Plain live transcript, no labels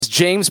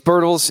James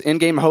Birtles,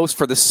 in-game host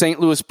for the St.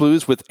 Louis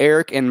Blues with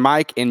Eric and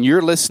Mike, and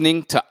you're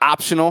listening to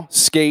Optional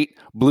Skate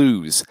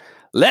Blues.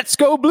 Let's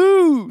go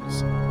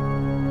Blues!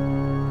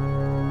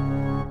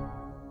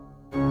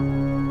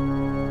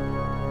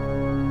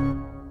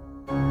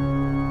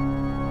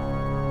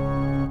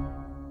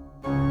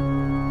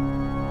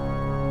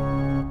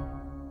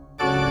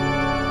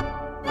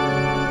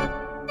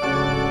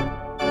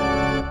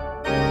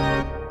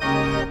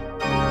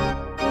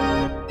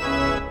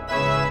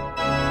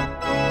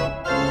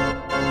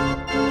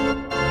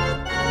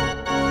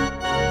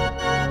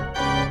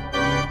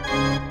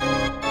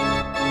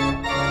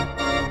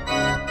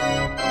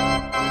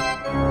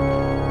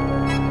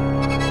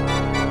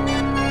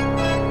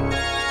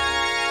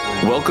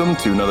 Welcome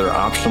to another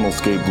Optional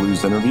Skate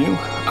Blues interview.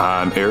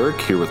 I'm Eric,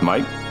 here with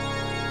Mike.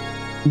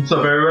 What's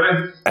up,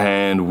 everybody?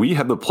 And we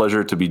have the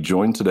pleasure to be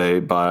joined today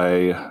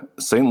by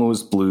St.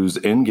 Louis Blues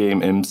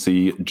in-game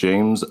MC,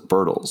 James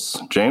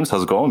Birtles. James,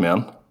 how's it going,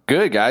 man?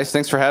 Good, guys.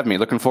 Thanks for having me.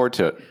 Looking forward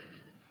to it.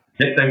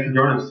 Hey, thanks for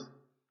joining us.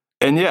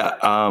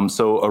 And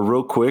so a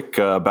real quick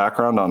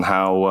background on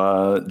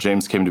how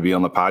James came to be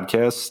on the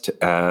podcast.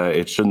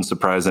 It shouldn't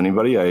surprise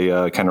anybody.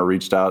 I kind of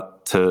reached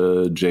out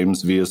to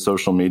James via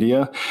social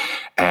media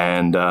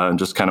and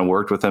just kind of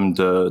worked with him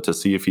to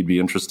see if he'd be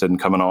interested in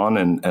coming on.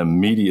 And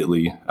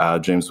immediately,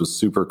 James was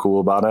super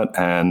cool about it.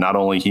 And not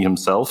only he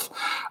himself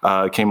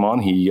came on,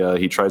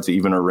 he tried to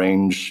even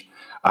arrange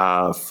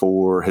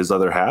for his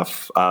other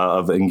half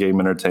of in-game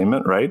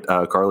entertainment, right?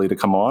 Carly to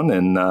come on,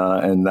 and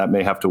that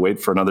may have to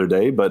wait for another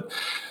day. But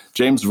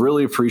James,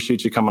 really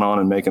appreciate you coming on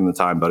and making the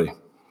time, buddy.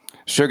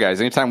 Sure, guys.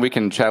 Anytime we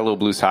can chat a little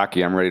Blues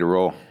hockey, I'm ready to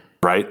roll.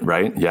 Right.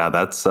 Yeah,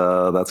 that's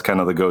kind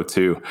of the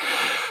go-to.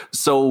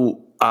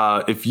 So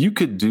if you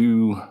could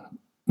do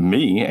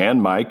me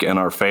and Mike and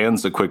our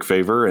fans a quick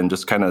favor and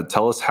just kind of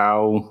tell us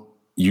how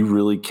you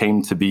really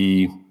came to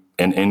be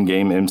an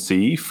in-game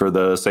MC for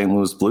the St.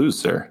 Louis Blues,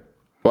 sir.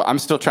 Well, I'm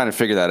still trying to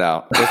figure that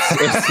out.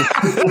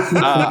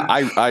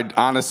 I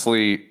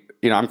honestly,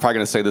 I'm probably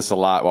going to say this a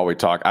lot while we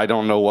talk. I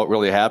don't know what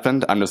really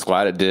happened. I'm just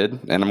glad it did,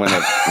 and I'm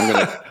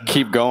gonna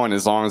keep going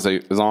as long as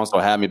they'll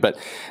have me. But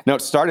no,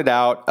 it started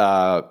out,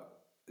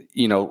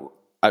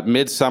 at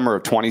midsummer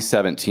of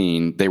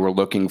 2017. They were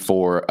looking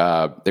for,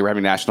 they were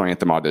having national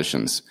anthem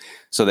auditions.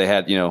 So they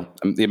had,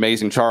 the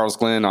amazing Charles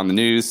Glenn on the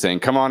news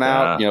saying, "Come on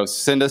out,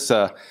 send us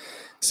a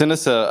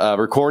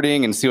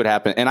recording and see what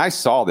happened." And I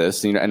saw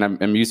this,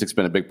 and music's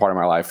been a big part of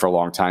my life for a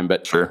long time.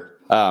 But sure,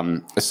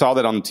 I saw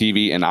that on the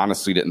TV and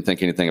honestly didn't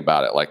think anything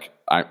about it. Like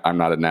I'm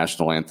not a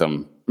national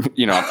anthem,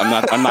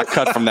 I'm not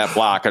cut from that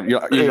block.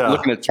 You're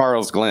looking at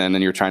Charles Glenn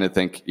and you're trying to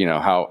think,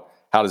 how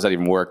does that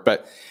even work?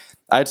 But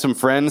I had some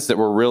friends that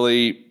were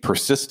really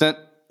persistent.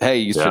 Hey,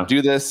 you should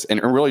do this,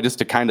 and really just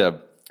to kind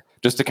of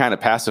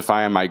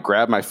pacify them, I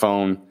grabbed my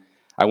phone.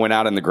 I went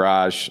out in the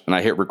garage and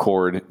I hit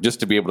record just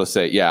to be able to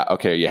say, "Yeah,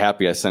 okay, you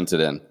happy I sent it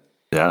in?"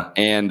 Yeah.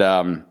 And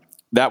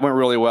that went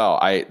really well.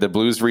 The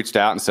Blues reached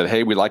out and said,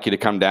 "Hey, we'd like you to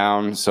come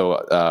down."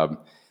 So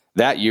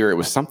that year it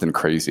was something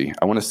crazy.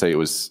 I want to say it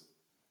was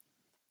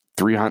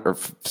 300 or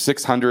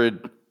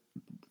 600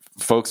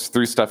 folks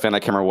threw stuff in. I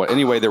can't remember what.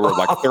 Anyway, there were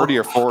like 30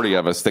 or 40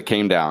 of us that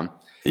came down.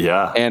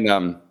 Yeah.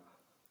 And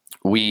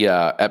we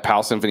at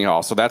Powell Symphony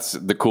Hall. So that's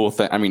the cool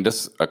thing. I mean,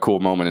 just a cool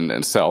moment in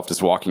itself,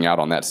 just walking out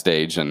on that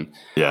stage. And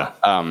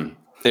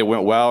it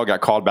went well.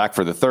 Got called back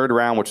for the third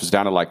round, which was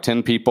down to like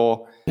 10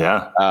 people.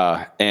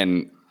 Yeah.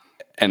 And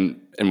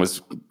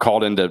was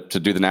called in to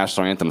do the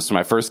national anthem. So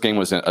my first game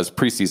was a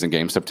preseason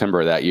game, September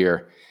of that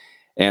year.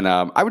 And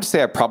I would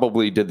say I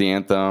probably did the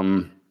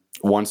anthem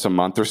once a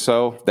month or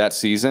so that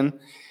season.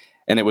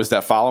 And it was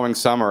that following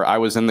summer, I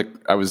was in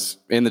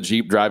the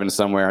Jeep driving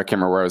somewhere. I can't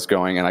remember where I was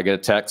going. And I get a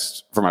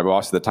text from my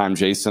boss at the time,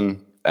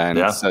 Jason, and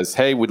it says,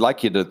 "Hey, we'd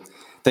like you to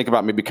think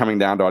about maybe coming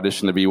down to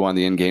audition to be one of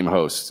the in-game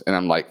hosts." And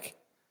I'm like,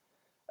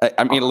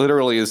 I mean,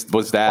 literally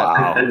was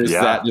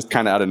that just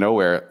kind of out of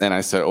nowhere. And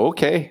I said,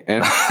 "Okay."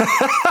 And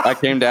I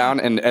came down,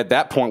 and at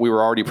that point we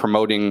were already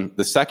promoting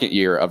the second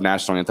year of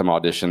national anthem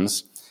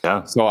auditions.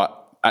 Yeah. So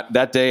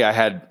that day I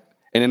had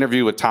an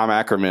interview with Tom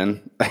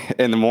Ackerman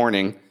in the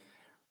morning.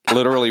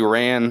 Literally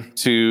ran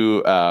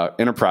to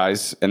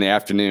Enterprise in the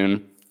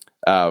afternoon,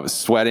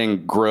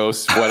 sweating,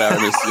 gross, whatever.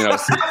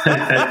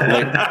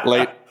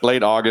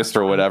 Late August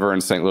or whatever in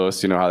St.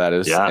 Louis. You know how that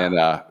is. Yeah.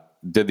 And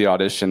did the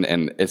audition,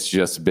 and it's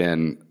just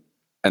been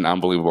an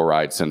unbelievable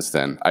ride since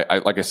then. I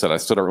like I said, I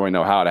still don't really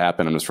know how it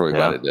happened. I'm just really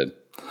glad it did.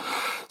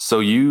 So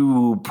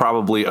you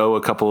probably owe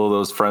a couple of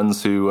those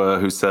friends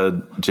who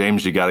said,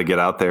 "James, you got to get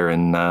out there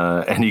and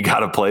you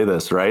got to play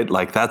this," right?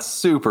 Like that's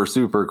super,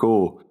 super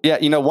cool. Yeah,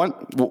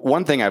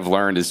 one thing I've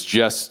learned is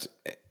just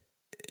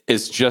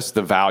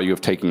the value of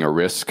taking a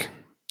risk.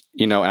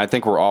 And I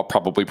think we're all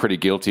probably pretty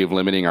guilty of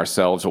limiting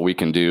ourselves what we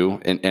can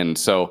do, and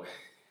so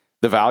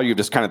the value of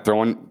just kind of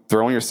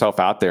throwing yourself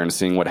out there and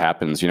seeing what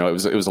happens. It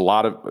was a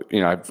lot of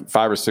I have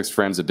 5 or 6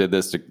 friends that did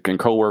this, and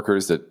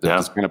coworkers that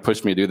just kind of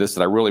pushed me to do this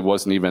that I really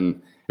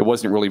wasn't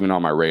really even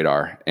on my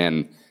radar.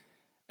 And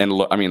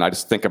look, I mean, I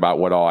just think about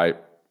what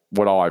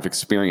all I've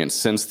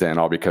experienced since then,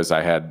 all because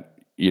I had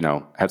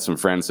had some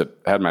friends that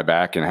had my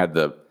back and had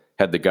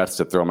the guts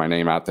to throw my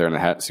name out there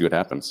and see what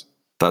happens.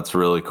 That's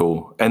really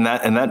cool, and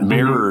that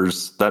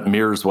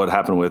mirrors what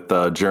happened with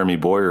Jeremy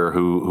Boyer,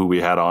 who we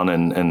had on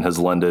and has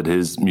lended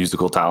his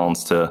musical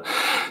talents to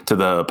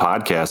the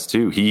podcast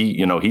too.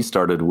 He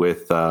started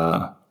with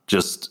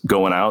just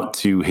going out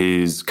to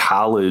his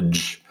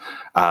college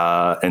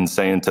and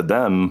saying to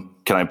them,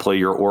 "Can I play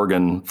your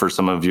organ for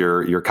some of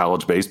your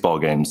college baseball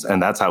games?"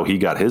 And that's how he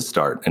got his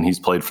start. And he's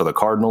played for the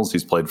Cardinals.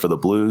 He's played for the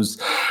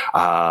Blues.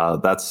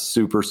 That's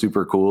super,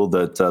 super cool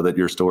that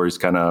your stories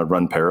kind of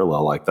run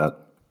parallel like that.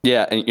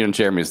 Yeah, and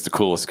Jeremy is the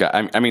coolest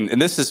guy. I mean, and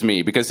this is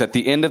me, because at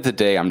the end of the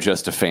day, I'm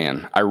just a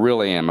fan. I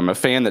really am. I'm a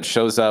fan that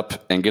shows up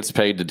and gets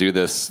paid to do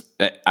this.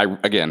 I'm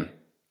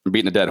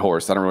beating a dead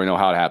horse. I don't really know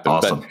how it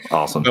happened.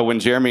 Awesome. But when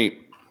Jeremy,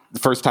 the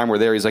first time we're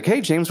there, he's like,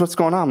 "Hey, James, what's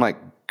going on?" I'm like,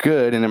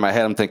 "Good." And in my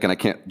head, I'm thinking,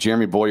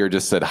 Jeremy Boyer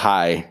just said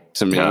hi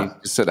to me. Yeah.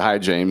 Just said hi,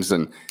 James.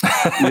 And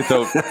you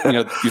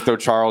throw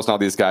Charles and all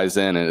these guys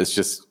in, and it's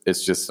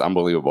just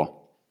unbelievable.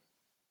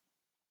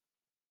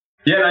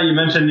 Yeah, now you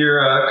mentioned you're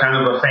kind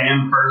of a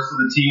fan first of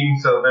the team,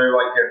 so they're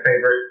like your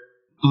favorite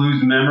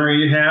Blues memory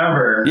you have,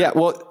 or? Yeah,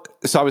 well,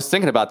 so I was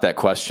thinking about that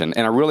question,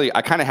 and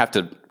I kind of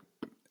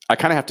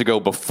have to go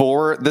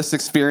before this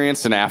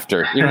experience and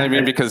after. You know what I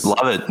mean? Because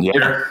love it.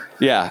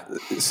 Yeah.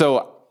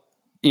 So,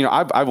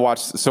 I've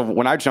watched. So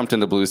when I jumped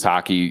into Blues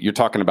hockey, you're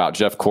talking about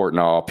Jeff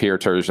Courtnall, Pierre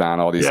Turgeon,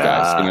 all these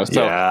guys.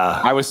 So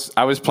I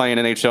was playing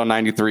NHL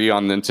 '93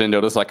 on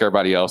Nintendo, just like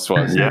everybody else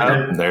was.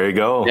 Yeah, there you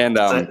go. And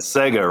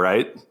Sega,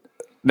 right?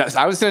 No,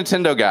 I was a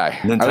Nintendo guy.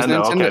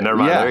 Nintendo. Okay, never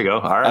mind. Yeah. There you go.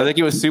 All right. I think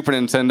it was Super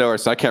Nintendo or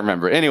so. I can't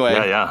remember. Anyway,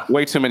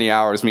 way too many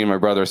hours. Me and my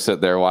brother sit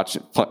there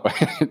watching,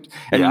 and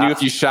you knew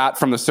if you shot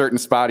from a certain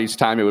spot each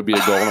time, it would be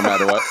a goal no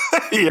matter what.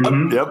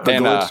 Yep.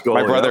 And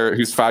my brother,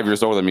 who's 5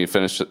 years older than me,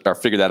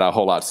 figured that out a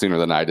whole lot sooner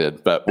than I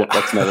did. But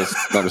that's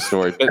another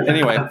story. But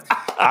anyway,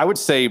 I would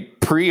say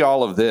pre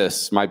all of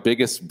this, my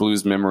biggest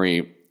Blues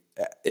memory,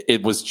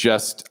 it was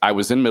just I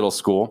was in middle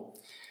school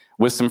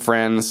with some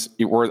friends.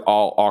 We're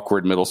all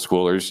awkward middle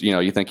schoolers.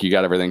 You think you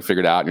got everything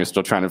figured out and you're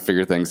still trying to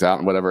figure things out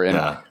and whatever.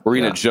 And we're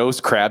eating at Joe's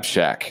Crab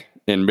Shack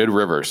in Mid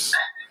Rivers.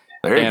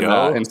 There you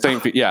go. In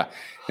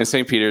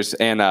St. Peter's.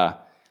 And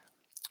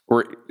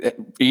we're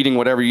eating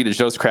whatever you eat at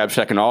Joe's Crab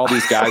Shack, and all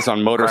these guys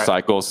on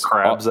motorcycles.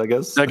 Crabs, I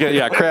guess.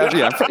 Yeah, crabs.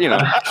 Yeah,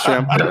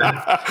 shrimp.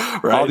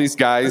 Right. All these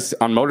guys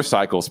on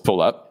motorcycles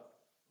pull up.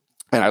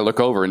 And I look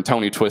over, and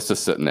Tony Twist is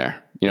sitting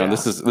there.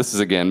 This is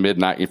again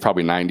midnight,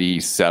 probably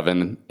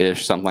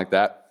 97-ish, something like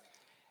that.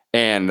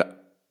 And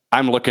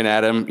I'm looking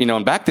at him,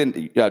 and back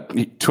then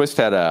Twist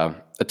had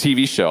a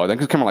TV show. I think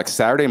it was kind of like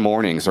Saturday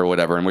mornings or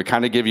whatever, and we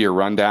kind of give you a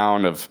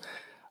rundown of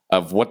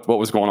what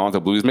was going on with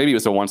the Blues. Maybe it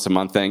was a once a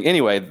month thing.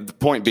 Anyway, the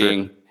point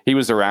being, he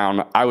was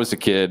around. I was a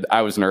kid.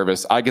 I was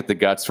nervous. I get the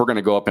guts. We're going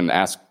to go up and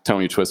ask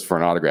Tony Twist for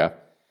an autograph.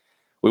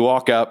 We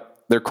walk up.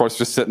 They're, of course,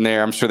 just sitting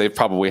there. I'm sure they've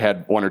probably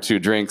had one or two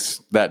drinks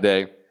that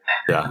day.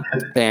 Yeah.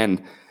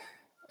 And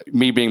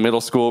me being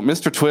middle school,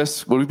 "Mr.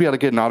 Twist, would we be able to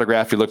get an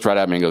autograph?" He looked right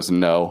at me and goes,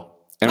 "No."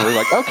 And we're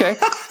like, "Okay,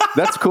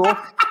 that's cool."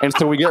 And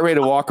so we get ready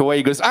to walk away.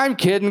 He goes, "I'm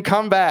kidding,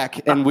 come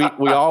back." And we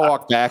all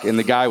walk back, and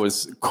the guy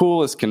was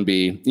cool as can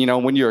be.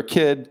 When you're a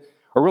kid,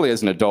 or really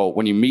as an adult,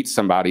 when you meet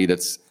somebody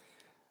that's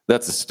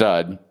a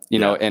stud,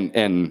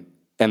 and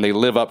they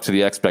live up to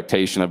the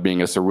expectation of being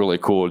just a really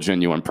cool,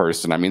 genuine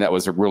person. I mean, that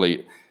was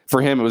for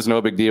him, it was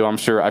no big deal. I'm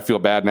sure. I feel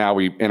bad now.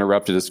 We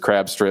interrupted his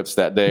crab strips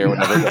that day or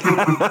whatever.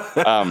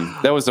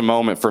 That was a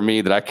moment for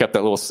me that I kept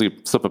that little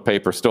slip of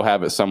paper, still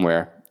have it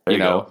somewhere, you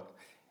know.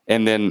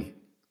 And then,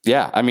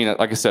 I mean,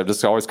 like I said,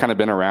 just always kind of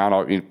been around.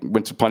 I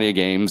went to plenty of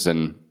games,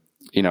 and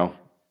a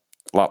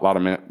lot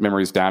of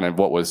memories down in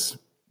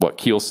what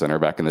Kiel Center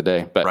back in the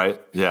day. But right,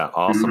 yeah,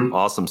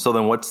 awesome. So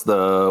then, what's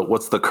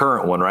the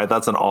current one? Right,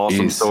 that's an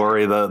awesome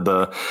story.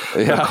 The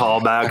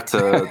callback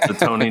to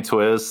Tony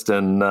Twist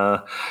and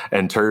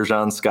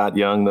Turgeon, Scott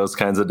Young, those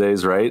kinds of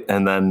days, right?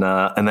 And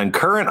then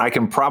current, I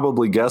can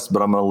probably guess,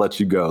 but I'm going to let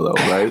you go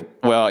though, right?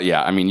 Well,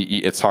 yeah, I mean,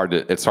 it's hard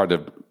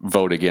to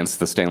vote against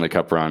the Stanley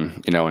Cup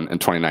run, in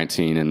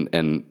 2019,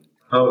 and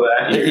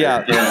that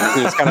year.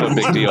 It's kind of a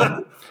big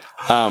deal.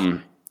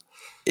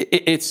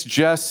 It's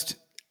just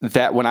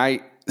that when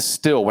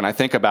I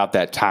think about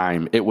that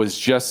time, it was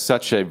just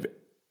such a,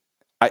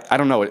 I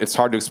don't know, it's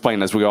hard to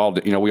explain, as we all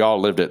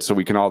lived it, so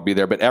we can all be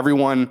there, but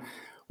everyone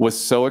was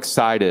so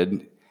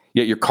excited,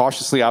 yet you're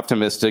cautiously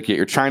optimistic, yet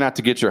you're trying not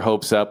to get your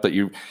hopes up,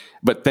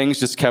 but things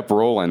just kept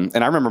rolling.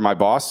 And I remember my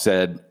boss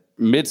said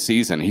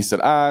mid-season, he said,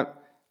 I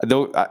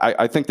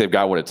think they've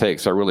got what it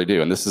takes. I really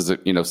do. And this is,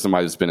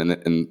 somebody that's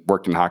been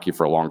worked in hockey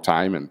for a long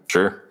time. And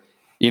sure.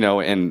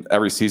 And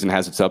every season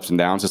has its ups and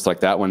downs, just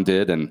like that one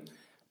did.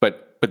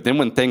 But then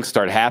when things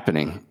start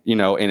happening,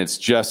 and it's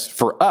just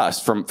for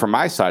us, from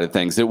my side of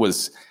things, it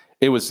was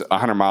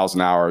 100 miles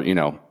an hour,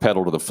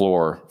 pedal to the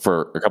floor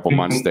for a couple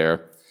months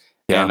there.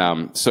 Yeah.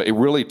 And so it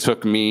really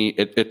took me,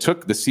 it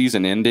took the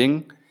season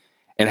ending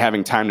and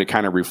having time to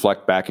kind of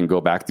reflect back and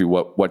go back through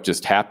what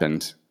just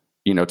happened,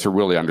 to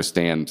really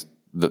understand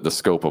the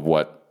scope of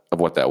what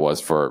that was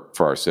for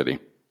our city.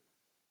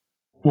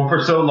 Well,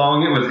 for so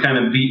long, it was kind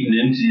of beaten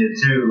into you,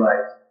 too. Like,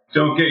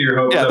 don't get your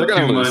hopes up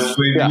too much.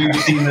 We've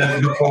seen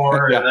this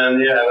before, and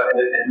then,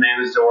 it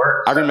managed to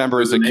work. I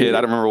remember as a kid,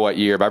 I don't remember what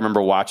year, but I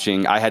remember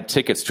watching, I had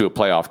tickets to a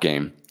playoff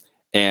game,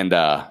 and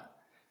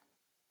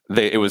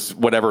it was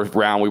whatever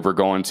round we were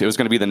going to. It was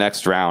going to be the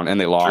next round, and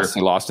they lost.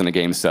 They lost in a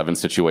Game 7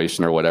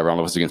 situation or whatever. I don't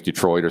know if it was against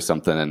Detroit or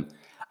something, and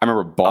I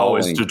remember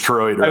bawling. Always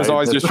Detroit, right? It was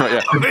always Detroit.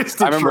 Yeah.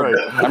 Detroit.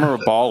 I remember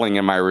bawling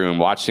in my room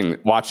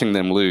watching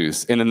them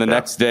lose. And then the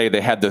next day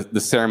they had the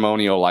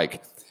ceremonial,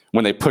 like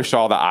when they push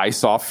all the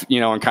ice off,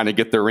 and kind of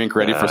get the rink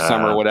ready for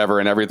summer or whatever,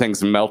 and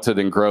everything's melted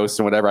and gross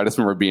and whatever. I just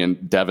remember being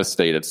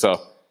devastated. So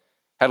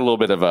had a little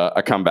bit of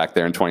a comeback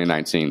there in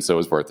 2019, so it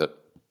was worth it.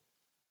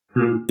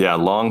 Yeah,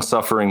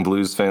 long-suffering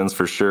Blues fans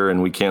for sure,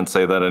 and we can't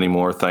say that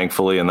anymore,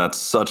 thankfully. And that's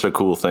such a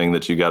cool thing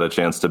that you got a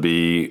chance to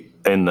be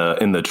in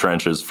the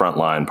trenches,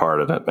 frontline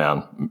part of it,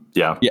 man.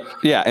 Yeah.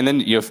 And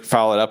then you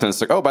follow it up, and it's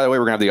like, oh, by the way,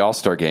 we're gonna have the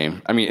All-Star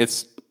game. I mean,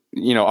 it's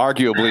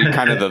arguably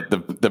kind of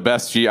the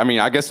best year. I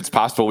mean, I guess it's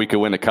possible we could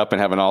win a cup and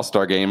have an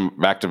All-Star game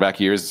back-to-back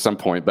years at some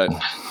point, but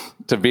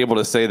to be able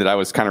to say that I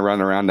was kind of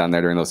running around down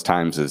there during those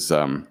times is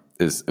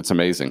it's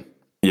amazing.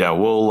 Yeah,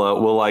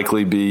 we'll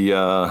likely be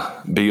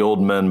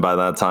old men by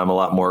that time, a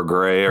lot more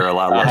gray or a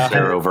lot less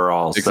hair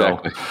overall.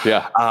 Exactly. So,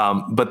 yeah.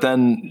 But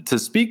then to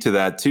speak to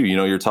that too,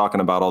 you're talking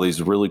about all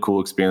these really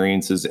cool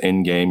experiences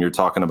in game. You're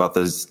talking about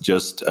this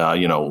just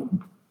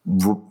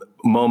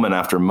moment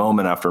after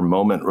moment after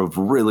moment of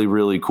really,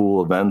 really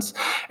cool events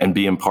and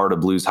being part of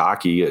Blues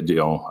hockey.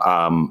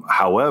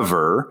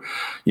 However,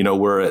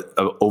 we're at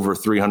over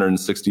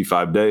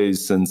 365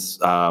 days since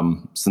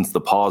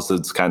the pause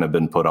has kind of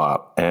been put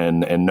up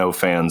and no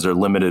fans or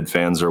limited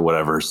fans or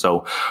whatever.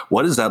 So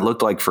what does that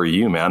look like for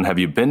you, man? Have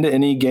you been to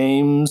any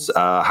games?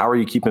 How are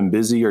you keeping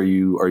busy? Are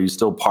you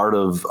still part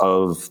of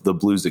the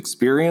Blues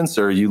experience,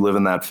 or are you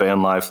living that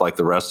fan life like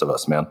the rest of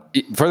us, man?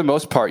 For the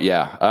most part,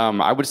 yeah.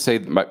 I would say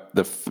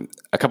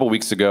a couple of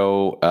weeks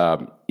ago,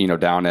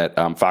 down at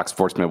Fox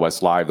Sports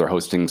Midwest Live, they're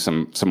hosting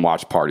some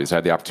watch parties. I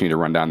had the opportunity to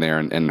run down there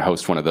and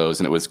host one of those,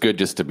 and it was good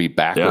just to be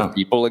back with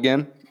people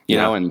again,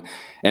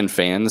 and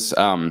fans.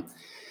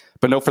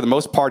 But no, for the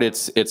most part,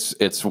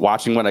 it's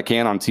watching what I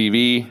can on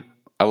TV.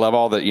 I love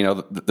all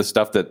the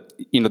stuff that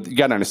you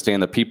got to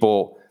understand. The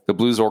people, the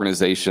Blues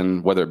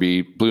organization, whether it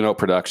be Blue Note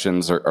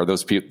Productions or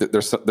those people,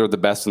 they're the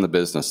best in the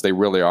business. They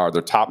really are.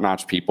 They're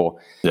top-notch people.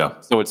 Yeah.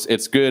 So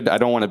it's good. I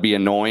don't want to be the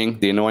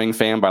annoying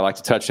fan, but I like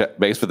to touch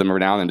base with them every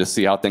now and then to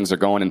see how things are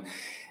going.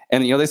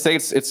 And they say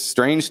it's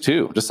strange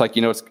too. Just like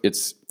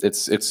it's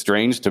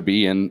strange to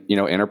be in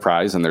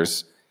Enterprise, and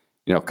there's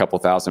a couple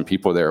thousand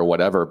people there or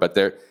whatever, but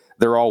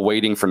they're all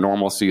waiting for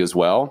normalcy as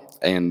well.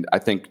 And I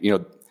think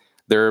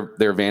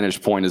their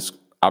vantage point is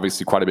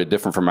obviously quite a bit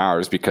different from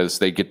ours because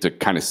they get to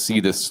kind of see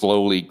this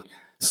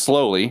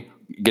slowly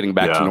getting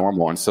back to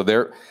normal. And so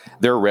they're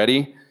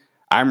ready.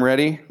 I'm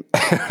ready.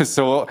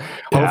 So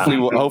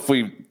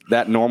hopefully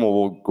that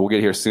normal will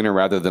get here sooner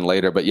rather than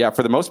later. But yeah,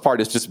 for the most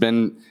part, it's just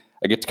been,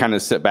 I get to kind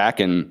of sit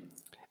back, and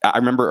I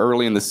remember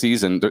early in this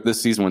season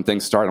when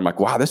things started, I'm like,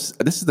 wow, this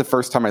is the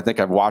first time I think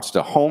I've watched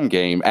a home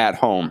game at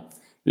home.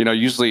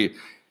 Usually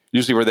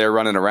we're there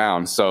running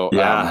around. So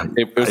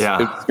it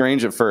was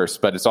strange at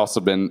first, but it's also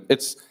been,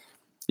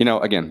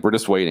 again, we're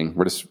just waiting.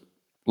 We're just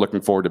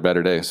looking forward to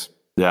better days.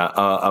 Yeah,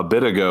 a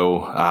bit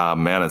ago,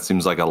 man, it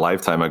seems like a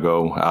lifetime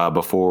ago.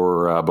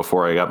 Before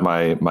I got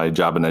my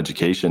job in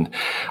education,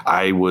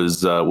 I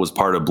was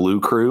part of Blue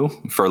Crew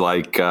for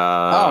like nice.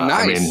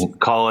 I mean,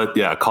 call it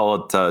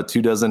 24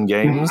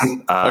 games,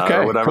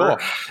 or whatever. Cool.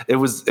 It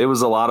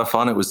was a lot of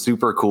fun. It was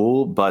super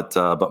cool. But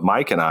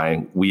Mike and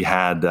I, we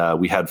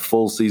had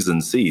full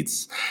season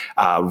seats,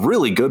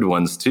 really good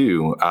ones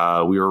too.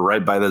 We were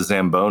right by the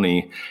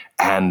Zamboni.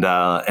 And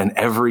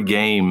every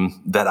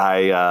game that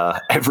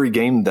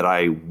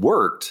I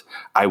worked,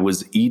 I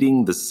was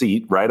eating the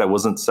seat, right? I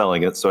wasn't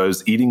selling it. So I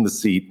was eating the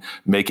seat,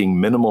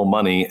 making minimal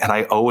money. And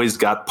I always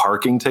got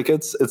parking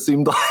tickets. It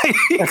seemed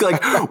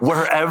like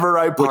wherever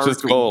I parked. Which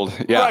is gold.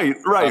 Yeah.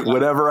 Right.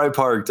 Whenever I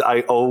parked,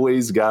 I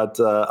always got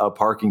a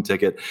parking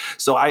ticket.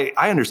 So I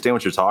understand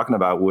what you're talking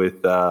about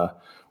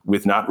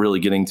with not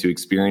really getting to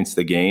experience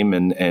the game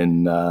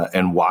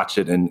and watch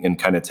it and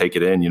kind of take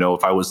it in.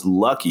 If I was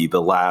lucky,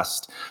 the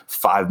last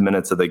 5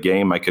 minutes of the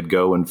game, I could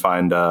go and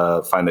find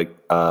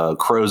a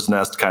crow's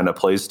nest kind of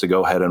place to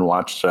go ahead and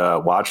watch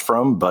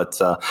from. But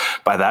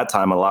by that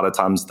time, a lot of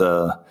times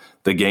the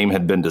game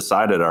had been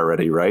decided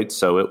already, right?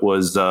 So it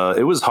was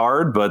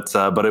hard, but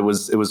it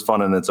was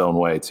fun in its own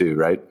way too,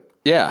 right?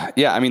 Yeah.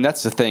 I mean,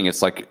 that's the thing.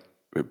 It's like,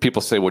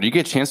 people say, well, do you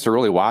get a chance to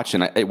really watch?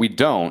 And we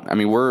don't. I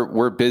mean,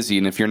 we're busy.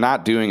 And if you're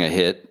not doing a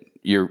hit,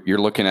 you're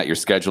looking at your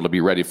schedule to be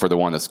ready for the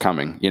one that's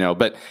coming,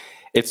 but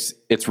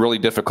it's really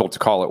difficult to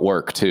call it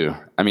work too.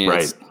 I mean,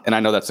 right. And I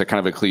know that's a kind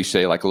of a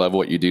cliche, like love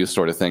what you do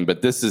sort of thing,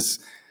 but this is,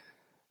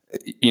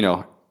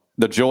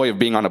 the joy of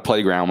being on a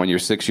playground when you're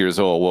 6 years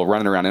old, well,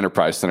 running around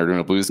Enterprise Center doing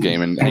a Blues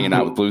game and hanging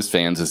out with Blues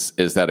fans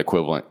is that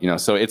equivalent,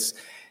 so it's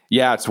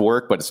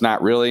work, but it's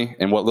not really.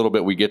 And what little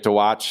bit we get to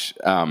watch,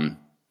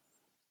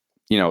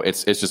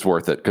 it's just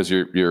worth it because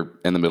you're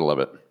in the middle of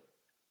it.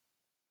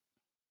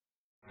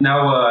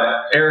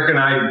 Now, Eric and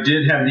I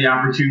did have the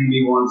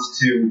opportunity once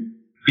to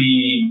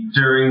be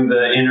during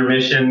the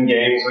intermission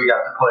games. We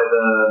got to play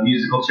the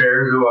musical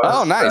chairs.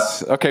 Oh,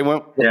 nice. Okay,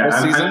 what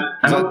season?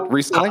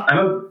 Recently?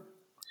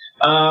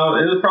 It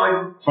was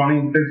probably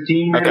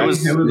 2015. Maybe. Okay. It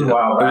was a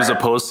while back. It was a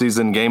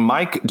postseason game.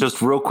 Mike,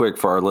 just real quick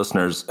for our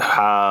listeners,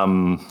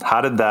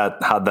 how'd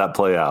that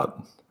play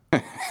out?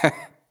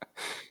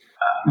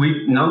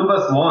 None of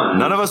us won.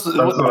 None of us.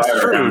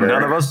 That's true.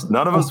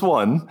 None of us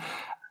won.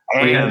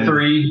 We had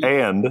 3,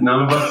 and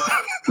none of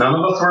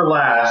us were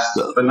last,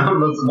 but none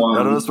of us won.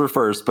 None of us were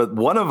first, but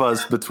one of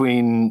us,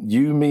 between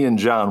you, me, and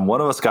John, one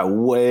of us got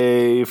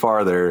way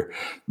farther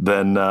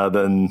than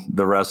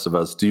the rest of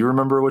us. Do you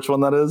remember which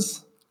one that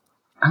is?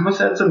 I must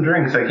have had some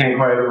drinks. I can't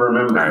quite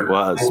remember. All right,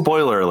 well,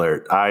 spoiler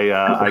alert.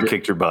 I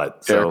kicked your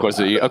butt. So. Eric, was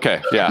it? Okay,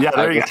 yeah. Yeah,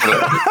 there you go.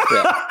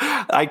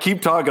 I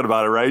keep talking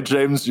about it, right,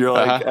 James? You're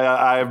like,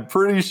 I'm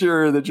pretty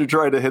sure that you're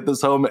trying to hit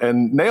this home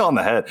and nail on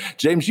the head.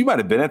 James, you might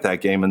have been at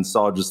that game and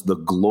saw just the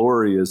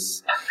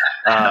glorious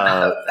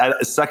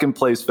second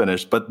place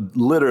finish, but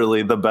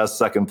literally the best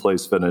second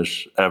place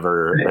finish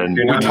ever. And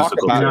we talk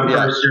about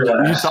it.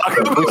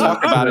 We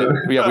talk about it.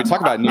 Yeah, we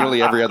talk about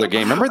nearly every other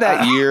game. Remember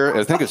that year?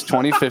 I think it's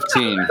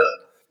 2015.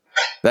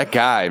 That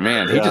guy,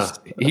 man,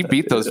 he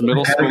beat those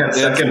middle school kids.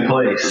 Second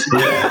place.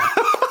 Yeah.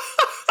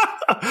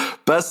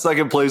 Best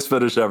second place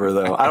finish ever,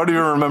 though. I don't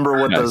even remember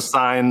what the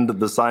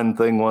signed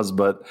thing was,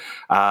 but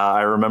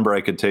I remember I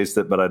could taste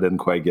it, but I didn't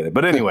quite get it.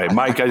 But anyway,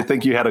 Mike, I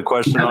think you had a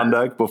question on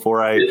deck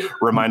before I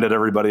reminded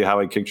everybody how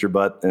I kicked your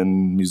butt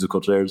in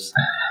musical chairs.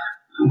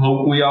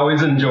 Well, we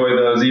always enjoy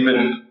those,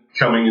 even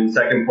coming in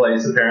second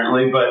place,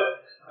 apparently. But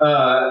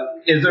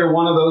is there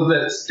one of those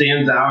that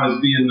stands out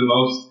as being the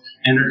most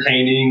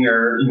entertaining,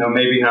 or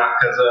maybe not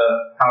because of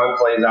how it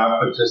plays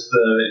out, but just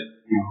the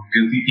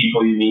goofy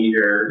people you meet,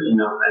 or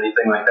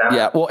anything like that?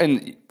 Yeah, well,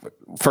 and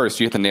first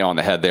you hit the nail on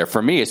the head there.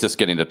 For me, it's just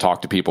getting to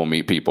talk to people,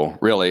 meet people,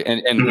 really.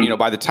 And Mm-hmm.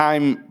 by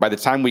the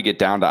time we get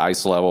down to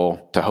ice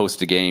level to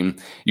host a game,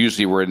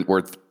 usually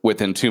we're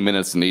within 2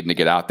 minutes of needing to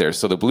get out there.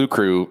 So the Blue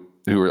Crew,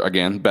 who are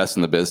again best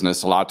in the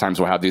business, a lot of times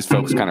we'll have these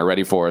folks kind of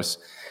ready for us,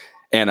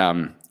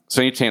 and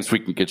so any chance we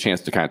can get a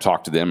chance to kind of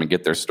talk to them and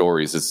get their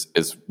stories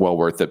is well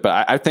worth it.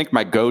 But I think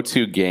my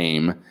go-to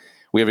game,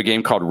 we have a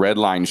game called Red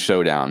Line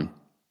Showdown,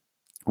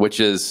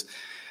 which is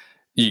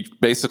you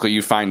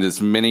find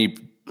as many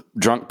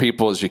drunk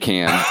people as you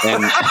can,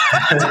 and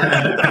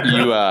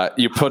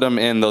you put them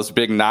in those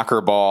big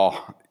knocker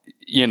ball,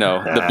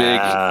 the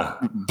big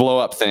blow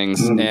up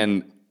things,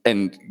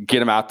 and get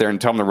them out there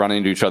and tell them to run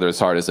into each other as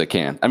hard as they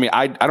can. I mean,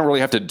 I don't really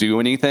have to do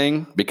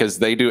anything because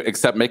they do,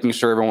 except making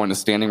sure everyone is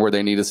standing where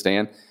they need to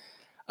stand.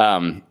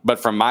 But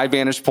from my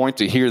vantage point,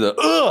 to hear the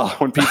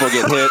when people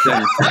get hit,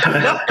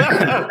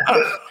 and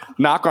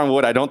knock on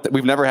wood,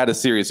 we've never had a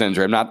serious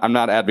injury. I'm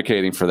not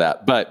advocating for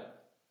that, but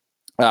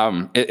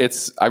I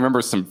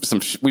remember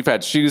we've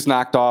had shoes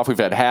knocked off, we've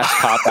had hats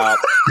pop out.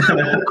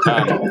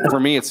 For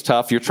me, it's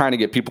tough. You're trying to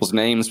get people's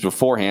names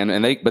beforehand,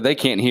 but they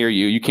can't hear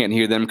you. You can't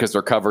hear them because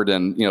they're covered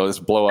in this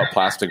blow up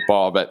plastic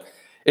ball. But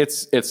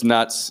it's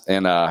nuts.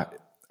 And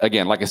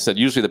again, like I said,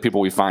 usually the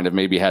people we find have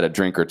maybe had a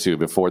drink or two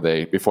before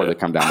they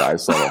come down to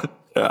ice level.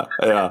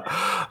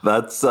 Yeah.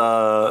 That's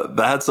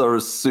a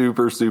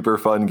super, super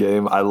fun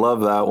game. I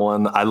love that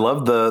one. I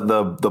love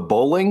the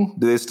bowling.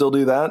 Do they still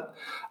do that?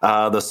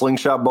 The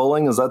slingshot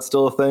bowling, is that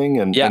still a thing?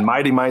 And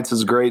Mighty Mites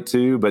is great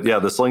too, but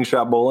the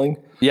slingshot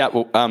bowling. Yeah.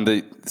 Well,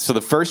 so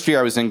the first year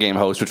I was in game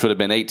host, which would have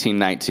been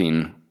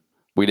 18-19,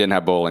 we didn't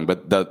have bowling,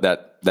 but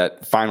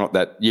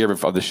that year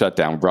of the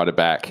shutdown, we brought it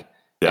back.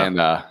 Yeah. And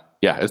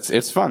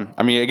it's fun.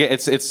 I mean, again,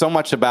 it's so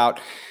much about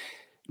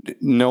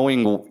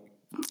knowing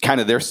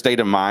kind of their state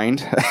of mind,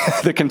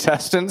 the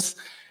contestants,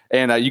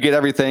 and you get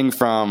everything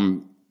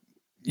from,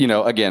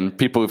 again,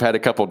 people who've had a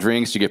couple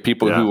drinks. You get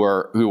people who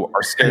are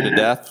scared to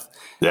death.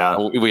 Yeah,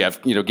 we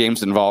have games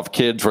that involve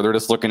kids where they're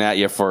just looking at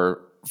you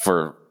for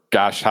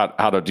gosh,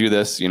 how to do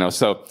this.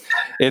 So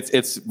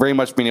it's very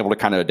much being able to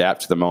kind of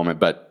adapt to the moment.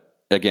 But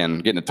again,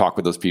 getting to talk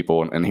with those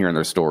people and hearing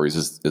their stories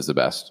is the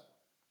best.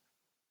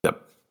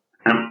 Yep.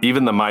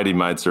 Even the Mighty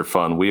Mites are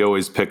fun. We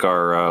always pick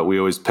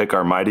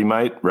our Mighty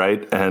Mite,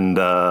 right? And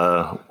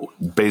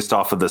based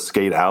off of the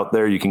skate out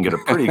there, you can get a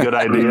pretty good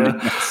idea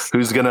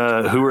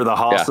who are the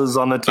hosses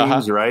on the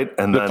teams, right?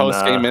 And the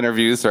post game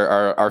interviews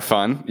are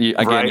fun.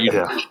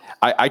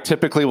 I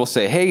typically will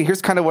say, hey,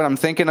 here's kind of what I'm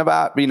thinking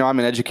about. I'm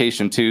in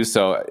education too,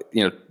 so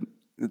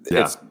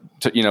it's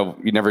you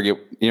never know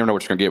what you're going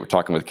to get with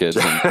talking with kids.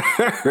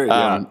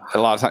 And, a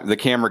lot of times the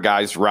camera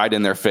guys ride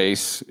in their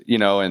face,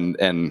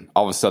 and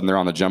all of a sudden they're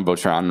on the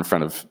Jumbotron in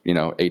front of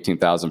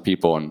 18,000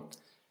 people, and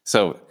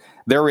so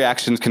their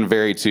reactions can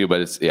vary too.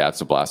 But it's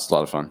a blast. It's a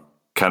lot of fun.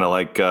 Kind of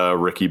like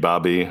Ricky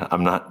Bobby.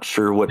 I'm not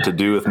sure what to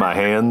do with my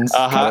hands.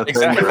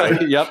 Exactly.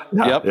 Right? Yep.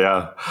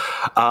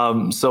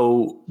 Yeah.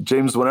 So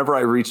James, whenever I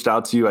reached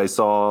out to you, I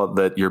saw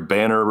that your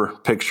banner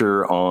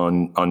picture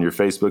on your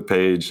Facebook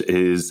page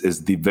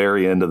is the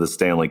very end of the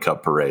Stanley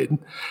Cup parade.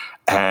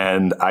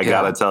 And I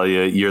gotta tell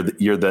you,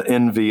 you're the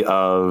envy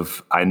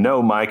of, I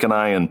know, Mike and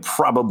I, and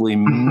probably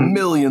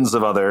millions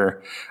of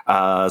other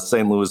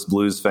St. Louis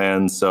Blues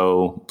fans.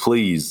 So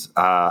please,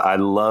 I'd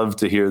love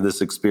to hear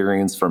this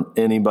experience from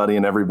anybody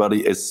and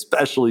everybody,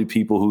 especially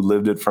people who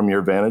lived it from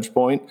your vantage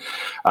point.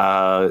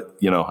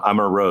 I'm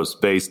a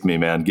roast. Baste me,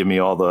 man. Give me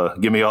all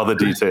the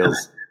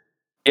details.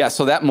 Yeah,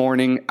 so that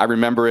morning, I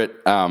remember it.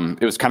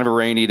 It was kind of a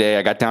rainy day.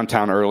 I got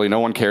downtown early.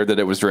 No one cared that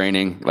it was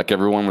raining. Like,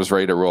 everyone was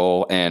ready to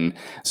roll. And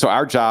so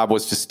our job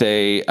was to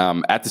stay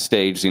at the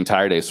stage the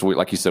entire day. So,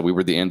 like you said, we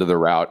were the end of the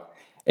route,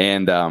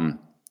 and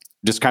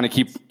just kind of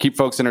keep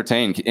folks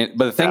entertained.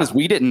 But the thing is,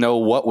 we didn't know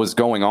what was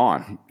going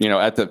on.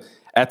 At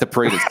the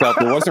parade itself,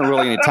 there wasn't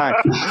really any time.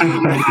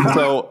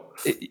 So,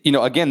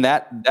 again,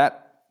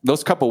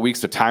 those couple of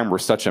weeks of time were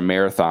such a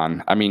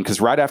marathon. I mean,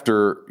 because right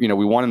after, we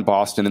won in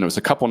Boston, and it was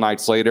a couple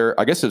nights later,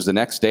 I guess it was the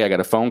next day, I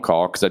got a phone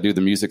call because I do the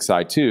music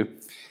side too.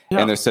 Yeah.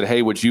 And they said,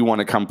 hey, would you want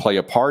to come play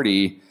a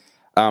party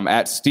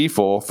at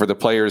Stiefel for the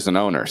players and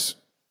owners?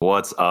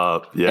 What's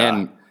up? Yeah.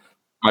 And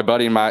my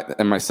buddy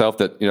and myself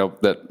that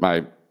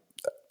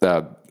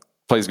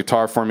plays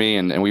guitar for me,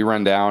 and we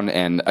run down.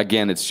 And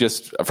again, it's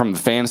just from the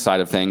fan side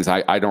of things,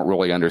 I don't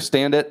really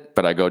understand it,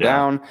 but I go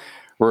down.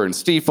 We're in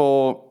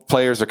Stiefel.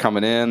 Players are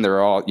coming in.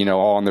 They're all,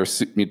 all in their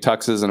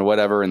tuxes and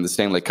whatever. And the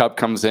Stanley Cup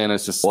comes in.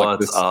 It's just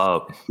like this. What's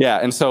up? Yeah.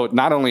 And so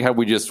not only have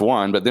we just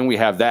won, but then we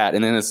have that.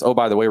 And then it's, oh,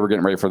 by the way, we're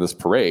getting ready for this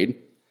parade.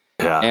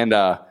 Yeah. And,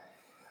 but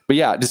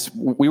yeah,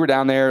 we were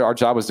down there. Our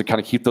job was to kind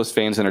of keep those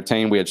fans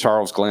entertained. We had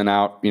Charles Glenn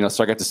out,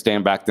 so I got to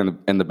stand back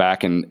in the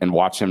back and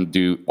watch him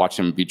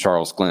be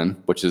Charles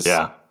Glenn, which is,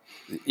 a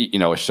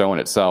show in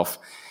itself.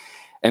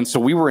 And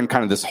so we were in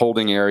kind of this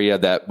holding area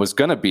that was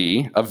going to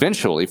be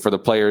eventually for the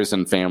players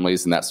and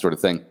families and that sort of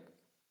thing.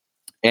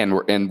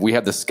 And we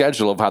had the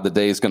schedule of how the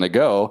day is going to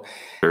go.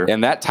 Sure.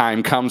 And that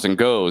time comes and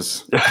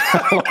goes.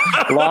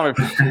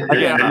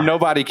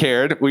 Nobody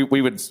cared.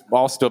 We would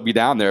all still be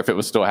down there if it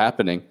was still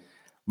happening.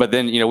 But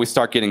then, we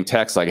start getting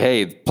texts like,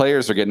 hey,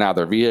 players are getting out of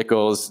their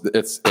vehicles.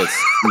 It's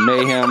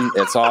mayhem.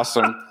 It's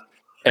awesome.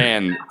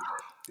 And,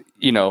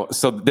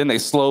 so then they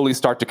slowly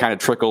start to kind of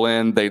trickle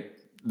in.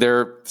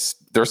 They're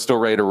still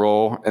ready to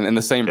roll. And in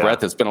the same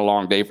breath, it's been a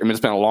long day. It's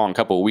been a long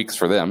couple of weeks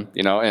for them,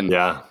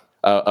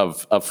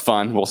 of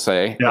fun, we'll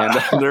say.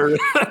 Yeah. And there's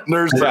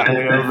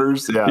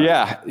hangovers.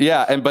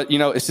 Yeah. But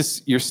it's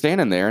just, you're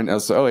standing there and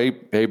it's, oh,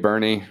 hey,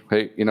 Bernie,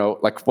 hey,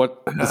 like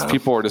what these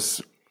people are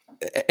just,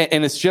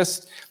 and it's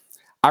just,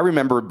 I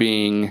remember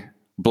being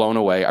blown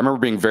away. I remember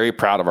being very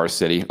proud of our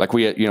city. Like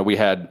we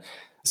had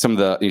some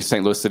of the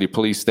St. Louis City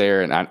Police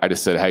there, and I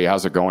just said, hey,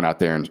 how's it going out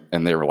there?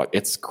 And they were like,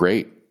 it's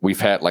great. We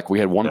had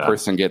one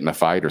person get in a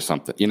fight or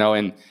something,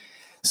 and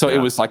so it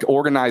was like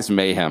organized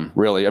mayhem,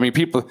 really. I mean,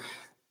 people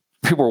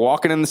were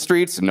walking in the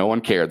streets and no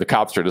one cared. The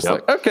cops are just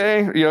like,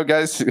 okay,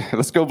 guys,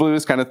 let's go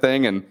Blues kind of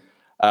thing. And,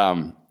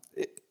 and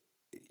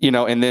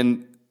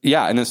then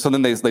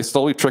they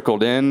slowly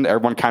trickled in.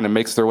 Everyone kind of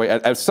makes their way.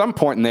 At some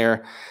point in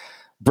there,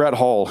 Brett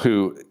Hull,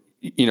 who,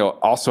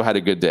 also had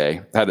a good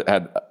day, had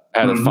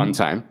a fun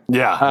time.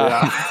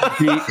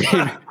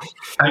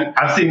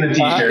 I've seen the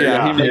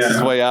t-shirt. He makes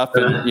his way up,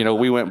 and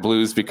we went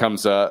Blues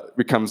becomes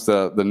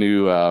the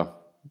new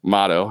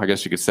motto, I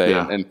guess you could say.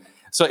 Yeah. And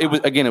so it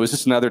was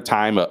just another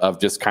time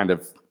of just kind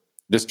of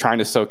just trying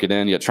to soak it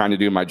in, yet trying to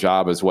do my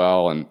job as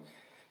well. And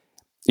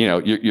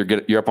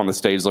you're up on the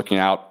stage looking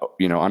out,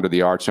 under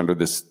the arch, under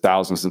this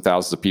thousands and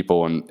thousands of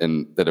people,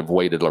 and that have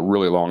waited a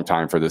really long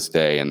time for this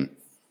day. And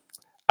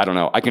I don't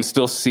know, I can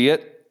still see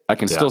it. I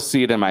can still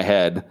see it in my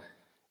head.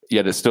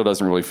 Yet it still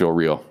doesn't really feel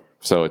real.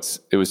 So it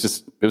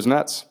was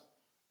nuts.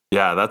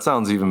 Yeah, that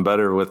sounds even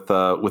better with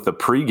a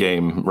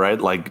pregame,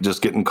 right? Like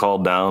just getting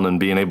called down and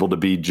being able to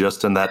be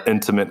just in that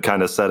intimate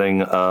kind of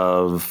setting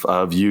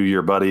of you,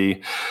 your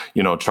buddy,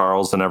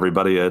 Charles, and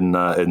everybody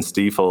in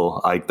Stiefel.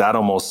 Like that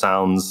almost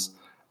sounds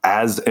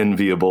as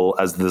enviable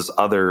as this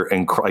other,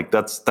 and like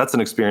that's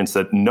an experience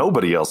that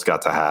nobody else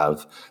got to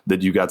have,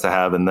 that you got to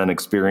have, and then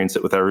experience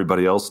it with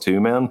everybody else too,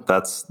 man.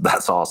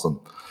 That's awesome.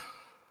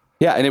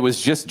 Yeah, and it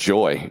was just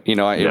joy.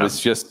 It was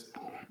just,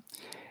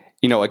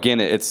 again,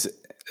 it's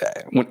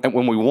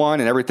when we won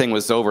and everything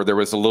was over, there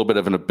was a little bit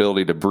of an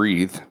ability to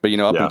breathe. But,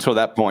 up until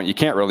that point, you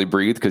can't really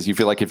breathe because you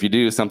feel like if you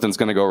do, something's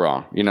going to go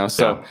wrong,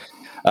 So,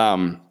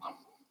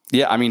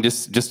 I mean,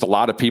 just a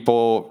lot of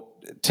people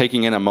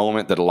taking in a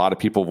moment that a lot of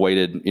people have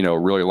waited, a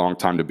really long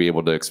time to be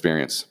able to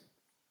experience.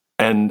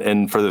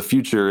 And for the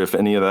future, if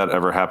any of that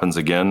ever happens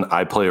again,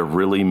 I play a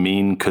really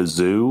mean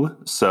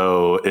kazoo.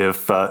 So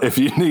if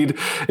you need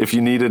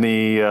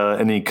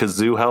any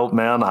kazoo help,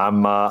 man,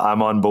 I'm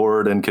on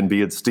board and can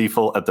be at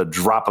Stiefel at the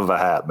drop of a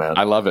hat, man.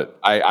 I love it.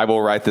 I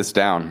will write this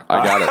down.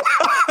 I got it.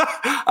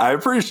 I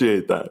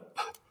appreciate that.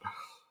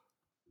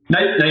 Now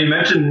you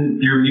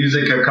mentioned your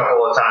music a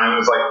couple of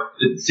times. Like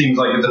it seems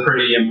like it's a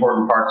pretty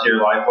important part to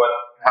your life.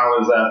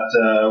 How is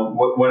that?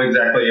 What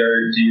exactly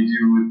do you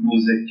do with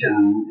music,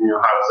 and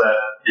how does that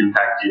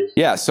impact you?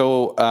 Yeah,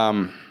 so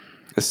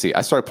let's see.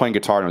 I started playing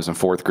guitar when I was in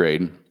fourth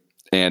grade,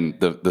 And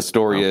the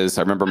story is,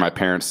 I remember my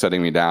parents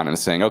setting me down and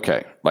saying,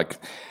 okay, like,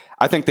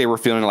 I think they were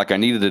feeling like I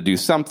needed to do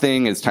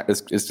something. It's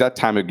that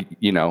time of,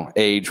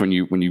 age when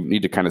you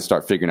need to kind of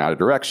start figuring out a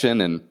direction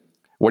and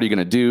what are you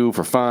going to do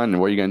for fun and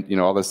what are you going to,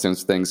 all those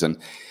things. And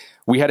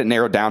we had it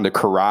narrowed down to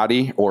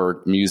karate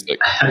or music.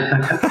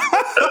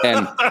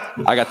 And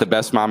I got the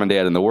best mom and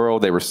dad in the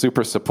world. They were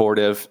super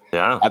supportive.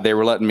 Yeah. They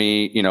were letting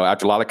me,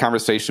 after a lot of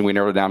conversation, we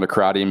narrowed it down to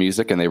karate and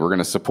music, and they were going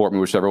to support me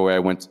whichever way I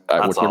went,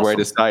 whichever way I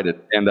decided.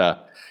 And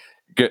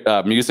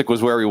music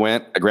was where we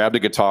went. I grabbed a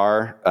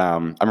guitar. I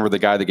remember the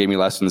guy that gave me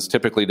lessons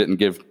typically didn't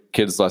give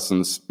kids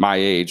lessons my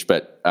age,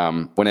 but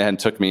went ahead and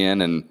took me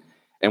in,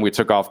 and we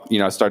took off.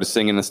 I started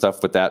singing and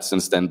stuff with that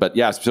since then. But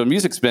yeah, so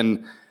music's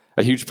been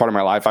a huge part of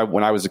my life.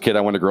 When I was a kid,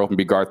 I wanted to grow up and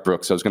be Garth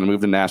Brooks. I was going to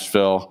move to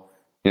Nashville,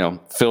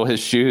 fill his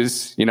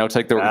shoes,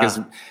 take because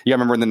you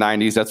remember in the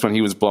 90s, that's when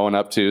he was blowing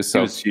up too. So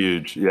he was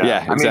huge.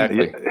 Yeah,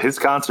 exactly. His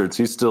concerts,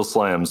 he still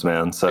slams,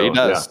 man. So he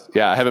does.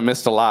 Yeah, I haven't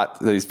missed a lot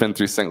that he's been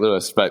through St.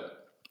 Louis, but.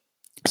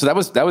 So that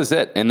was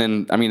it. And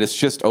then, it's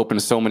just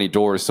opened so many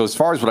doors. So as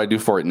far as what I do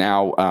for it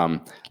now,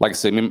 like I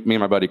say, me and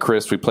my buddy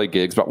Chris, we play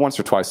gigs about once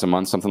or twice a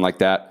month, something like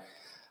that.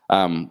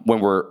 When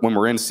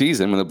we're in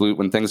season,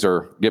 when things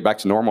get back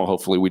to normal,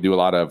 hopefully we do a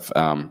lot of,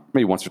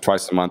 maybe once or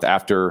twice a month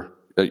after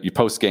you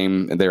post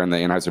game there in the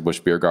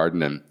Anheuser-Busch Beer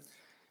Garden and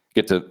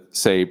get to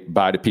say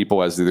bye to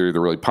people as they're either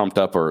really pumped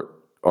up or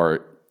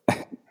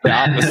the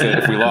opposite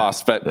if we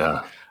lost. But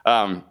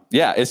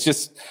it's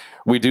just,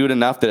 we do it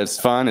enough that it's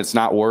fun. It's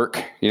not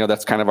work.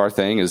 That's kind of our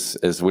thing is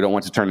we don't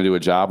want to turn it into a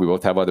job. We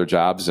both have other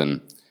jobs.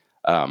 And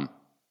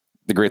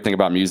the great thing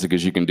about music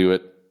is you can do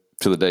it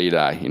to the day you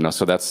die,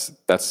 so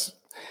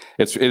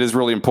it is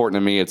really important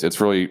to me.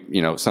 It's really,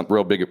 some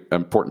real big,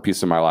 important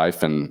piece of my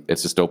life. And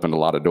it's just opened a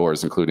lot of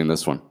doors, including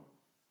this one.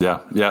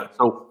 Yeah. Yeah.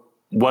 So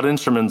what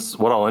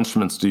all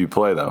instruments do you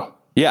play though?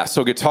 Yeah,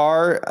 so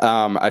guitar,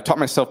 I taught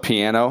myself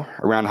piano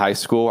around high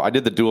school. I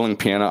did the dueling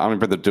piano. I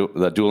remember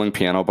the dueling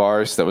piano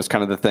bars. That was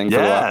kind of the thing for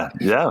a while.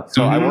 Yeah.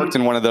 So I worked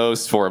in one of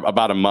those for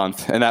about a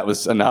month, and that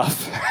was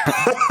enough.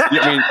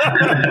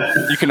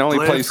 You can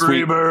only play Sweet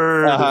You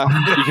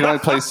can only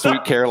play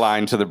Sweet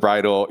Caroline to the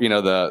bridal,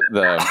 the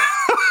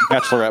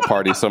bachelorette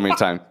party so many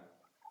times.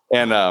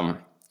 And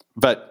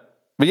but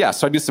yeah,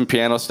 so I do some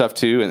piano stuff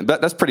too, and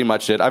that's pretty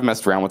much it. I've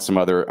messed around with some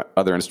other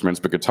instruments,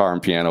 but guitar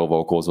and piano,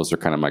 vocals, those are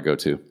kind of my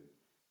go-to.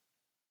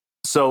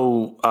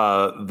 So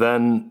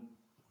then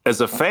as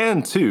a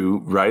fan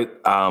too, right?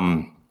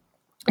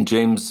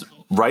 James,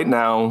 right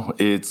now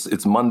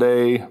it's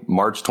Monday,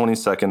 March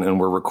 22nd, and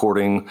we're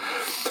recording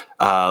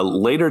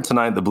later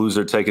tonight. The Blues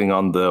are taking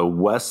on the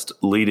West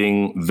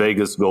leading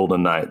Vegas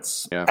Golden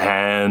Knights. Yeah.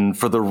 And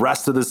for the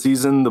rest of the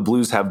season, the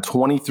Blues have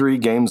 23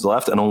 games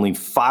left, and only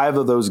 5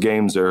 of those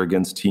games are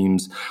against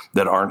teams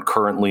that aren't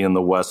currently in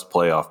the West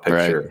playoff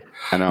picture. Right.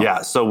 I know.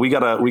 Yeah, so we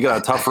got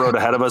a tough road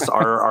ahead of us.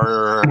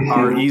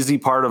 Our easy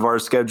part of our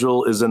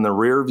schedule is in the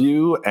rear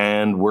view,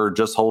 and we're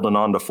just holding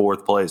on to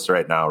 4th place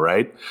right now,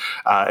 right?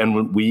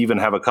 And we even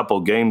have a couple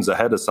games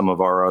ahead of some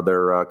of our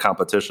other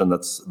competition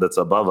that's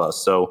above us.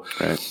 So,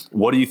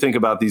 What do you think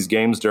about these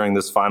games during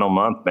this final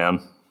month,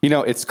 man?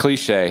 It's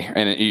cliche,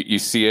 and you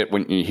see it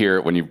when you hear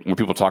it when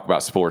people talk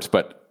about sports,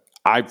 but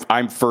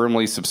I'm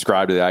firmly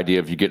subscribed to the idea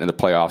of you get into the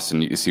playoffs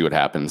and you see what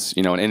happens.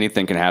 And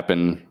anything can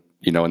happen.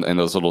 In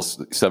those little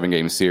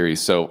 7-game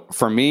series. So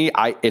for me,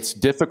 it's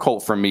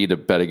difficult for me to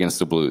bet against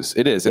the Blues.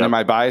 It is. And am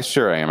I biased?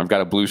 Sure I am. I've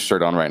got a Blues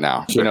shirt on right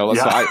now. Sure.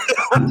 So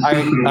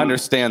I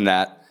understand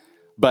that.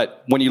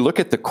 But when you look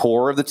at the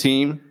core of the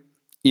team,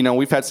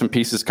 we've had some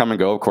pieces come and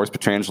go, of course,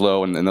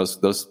 Pietrangelo and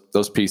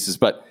those pieces,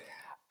 but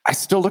I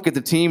still look at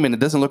the team and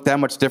it doesn't look that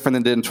much different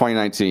than it did in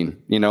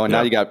 2019,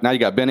 now you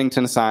got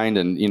Bennington signed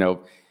and,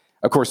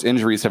 of course,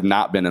 injuries have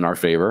not been in our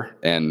favor,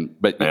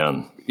 but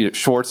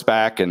Schwartz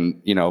back,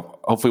 and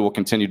hopefully we'll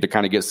continue to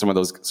kind of get some of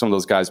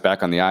those guys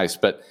back on the ice.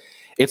 But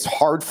it's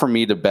hard for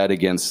me to bet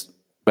against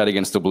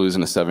the Blues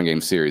in a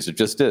 7-game series. It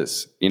just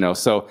is,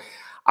 So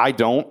I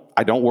don't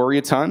worry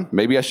a ton.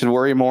 Maybe I should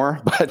worry more,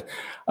 but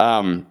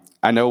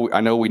I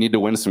know we need to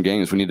win some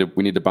games. We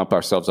need to bump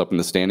ourselves up in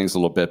the standings a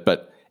little bit.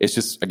 But it's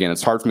just, again,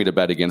 it's hard for me to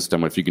bet against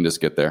them if you can just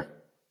get there.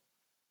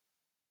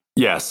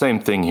 Yeah, same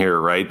thing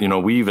here, right?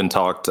 We even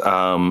talked in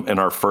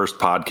our first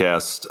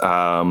podcast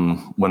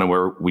when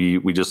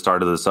we just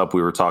started this up.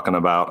 We were talking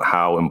about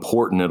how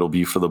important it'll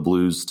be for the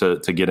Blues to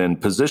get in.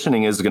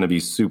 Positioning is going to be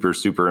super,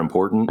 super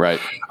important,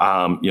 right?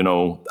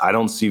 I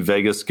don't see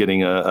Vegas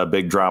getting a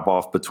big drop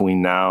off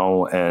between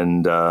now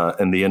and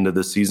the end of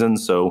the season.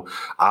 So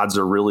odds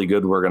are really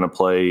good we're going to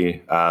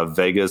play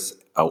Vegas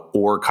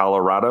or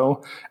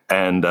Colorado.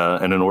 And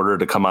in order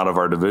to come out of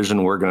our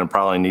division, we're going to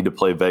probably need to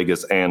play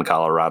Vegas and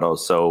Colorado.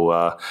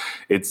 So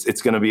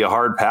it's going to be a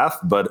hard path,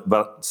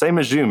 but same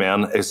as you,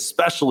 man,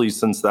 especially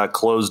since that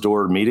closed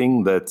door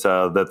meeting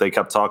that they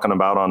kept talking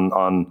about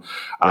on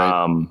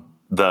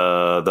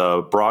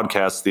the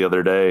broadcast the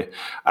other day,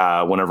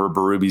 whenever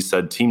Berube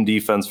said team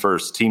defense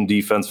first, team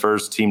defense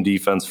first, team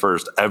defense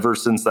first. Ever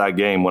since that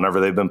game,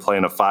 whenever they've been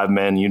playing a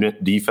 5-man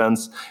unit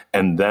defense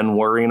and then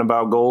worrying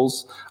about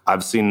goals,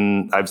 I've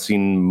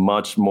seen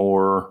much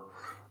more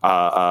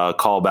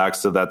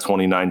callbacks to that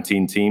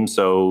 2019 team.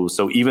 So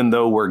even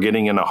though we're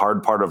getting in a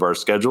hard part of our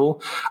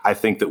schedule, I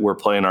think that we're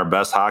playing our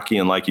best hockey.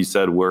 And like you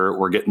said,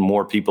 we're getting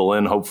more people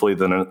in, hopefully,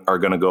 than are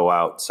going to go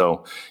out.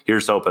 So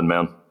here's hoping,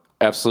 man.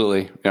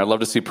 Absolutely. I'd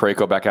love to see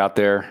Parayko back out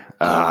there.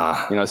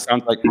 It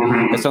sounds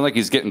like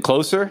he's getting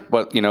closer,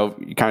 but you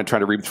kind of try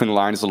to read between the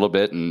lines a little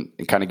bit and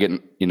kind of getting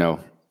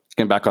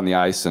back on the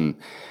ice.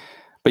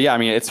 But yeah, I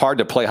mean, it's hard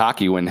to play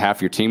hockey when half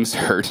your team's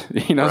hurt,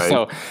 right.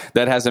 So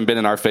that hasn't been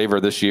in our favor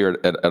this year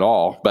at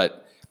all.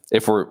 But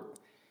if we're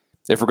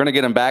going to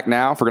get them back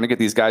now, if we're going to get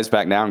these guys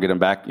back now and get them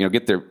back,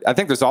 get there. I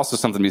think there's also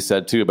something to be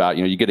said too about,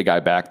 you get a guy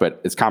back, but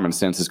it's common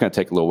sense. It's going to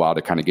take a little while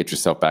to kind of get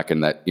yourself back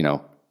in that,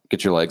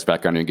 get your legs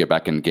back under and get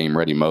back in game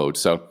ready mode.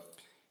 So,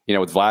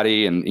 with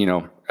Vladdy and,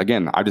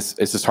 again, it's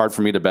just hard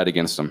for me to bet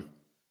against them.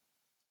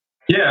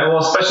 Yeah, well,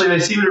 especially they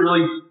seem to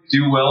really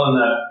do well in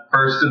the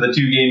first of the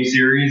 2-game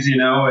series,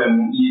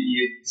 and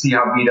you see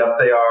how beat up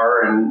they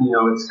are, and,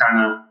 it's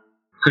kind of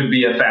could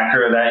be a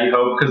factor of that, you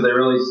hope, because they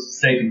really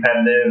stay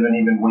competitive and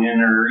even win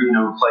or,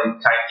 play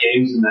tight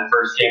games in that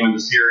first game of the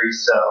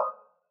series. So,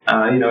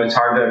 it's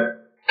hard to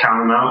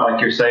count them out, like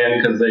you're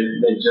saying, because they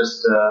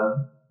just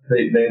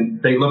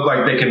they look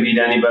like they can beat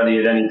anybody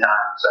at any time.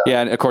 So.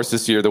 Yeah, and of course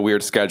this year, the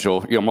weird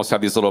schedule, you almost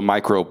have these little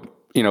micro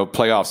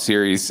playoff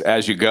series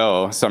as you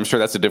go. So I'm sure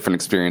that's a different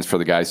experience for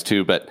the guys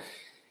too. But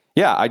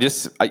yeah,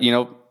 let's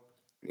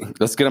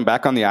get them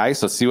back on the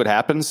ice. Let's see what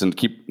happens and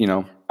keep,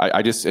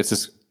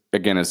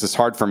 it's just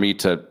hard for me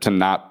to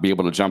not be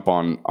able to jump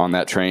on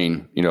that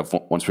train,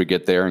 once we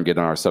get there and get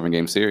on our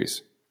 7-game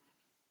series.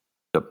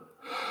 Yep.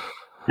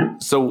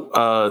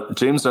 So,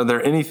 James, are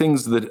there any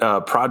things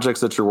projects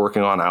that you're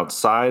working on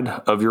outside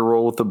of your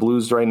role with the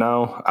Blues right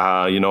now?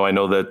 I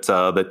know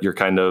that you're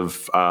kind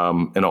of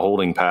in a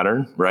holding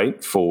pattern,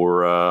 right,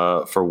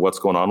 for what's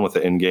going on with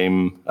the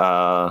in-game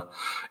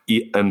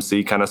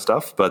MC kind of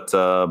stuff. But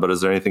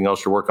is there anything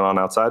else you're working on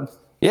outside?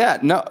 Yeah,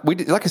 no,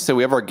 like I said,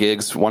 we have our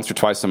gigs once or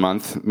twice a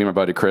month, me and my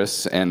buddy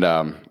Chris, and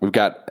we've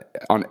got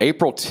on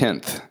April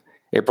 10th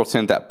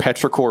at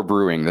Petrichor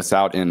Brewing that's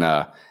out in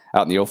the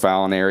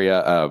O'Fallon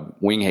area,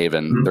 Winghaven.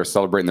 Mm-hmm. They're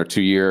celebrating their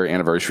 2-year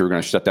anniversary. We're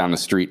going to shut down the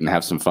street and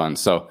have some fun.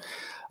 So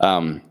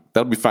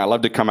that'll be fun. I'd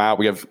love to come out.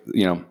 We have,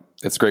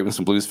 it's great when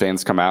some Blues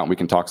fans come out and we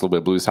can talk a little bit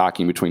of Blues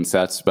hockey in between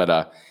sets.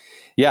 But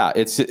yeah,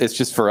 it's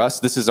just for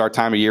us. This is our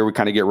time of year. We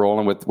kind of get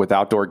rolling with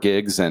outdoor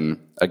gigs, and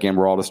again,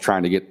 we're all just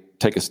trying to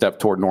take a step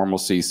toward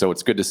normalcy. So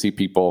it's good to see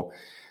people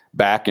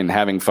back and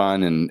having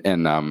fun and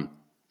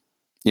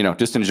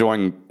just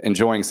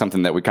enjoying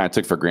something that we kind of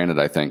took for granted,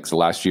 I think. So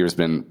last year's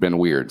been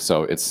weird.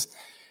 So it's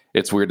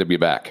weird to be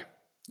back,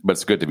 but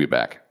it's good to be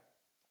back.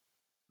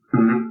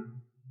 Mm-hmm.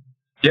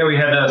 Yeah, we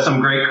had some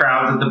great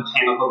crowds at the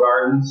Botanical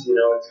Gardens.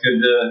 It's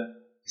good to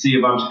see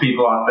a bunch of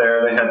people out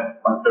there. They had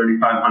like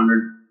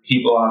 3,500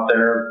 people out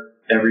there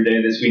every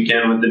day this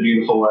weekend with the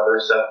beautiful weather.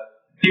 So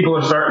people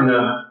are starting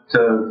to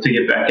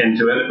get back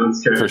into it.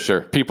 That's good. For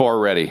sure. People are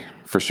ready,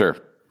 for sure.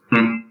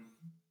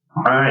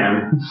 I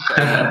am.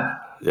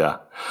 Yeah.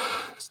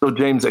 So,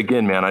 James,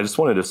 again, man, I just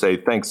wanted to say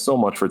thanks so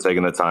much for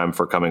taking the time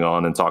for coming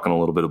on and talking a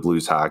little bit of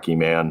Blues hockey,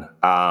 man.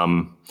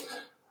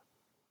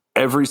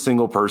 Every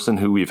single person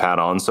who we've had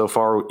on so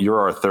far, you're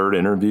our third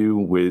interview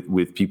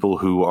with people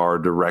who are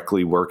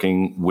directly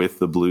working with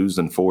the Blues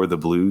and for the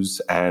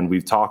Blues. And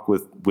we've talked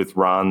with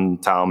Ron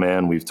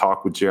Tauman, we've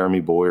talked with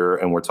Jeremy Boyer,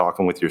 and we're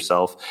talking with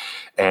yourself.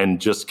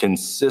 And just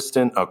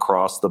consistent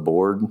across the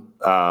board,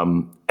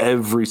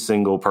 every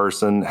single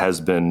person has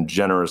been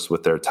generous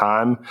with their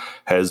time,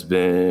 has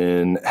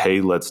been,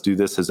 hey, let's do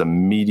this, has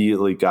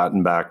immediately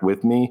gotten back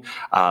with me.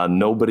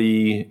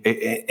 Nobody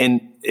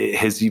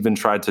has even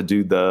tried to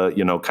do the,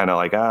 kind of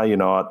like, I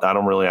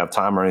don't really have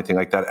time or anything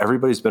like that.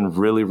 Everybody's been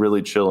really,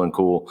 really chill and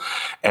cool.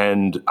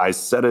 And I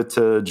said it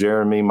to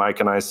Jeremy, Mike,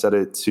 and I said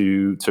it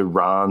to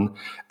Ron,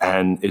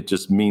 and it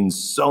just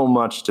means so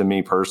much to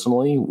me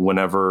personally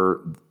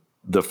whenever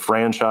the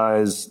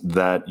franchise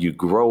that you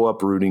grow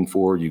up rooting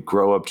for, you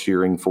grow up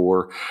cheering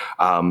for,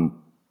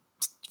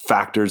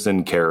 factors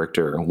in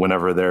character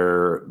whenever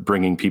they're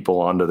bringing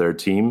people onto their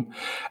team.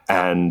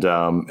 And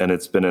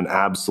it's been an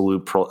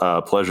absolute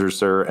pleasure,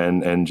 sir.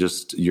 And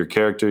just your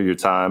character, your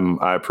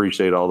time, I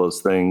appreciate all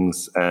those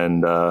things.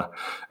 And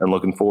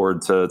looking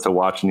forward to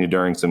watching you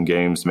during some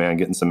games, man,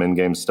 getting some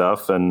in-game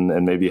stuff and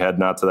maybe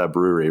heading out to that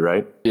brewery,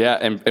 right? Yeah.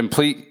 And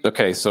please,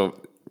 okay. So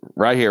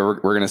right here,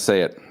 we're going to say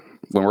it.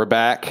 When we're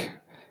back,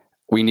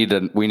 we need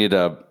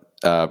a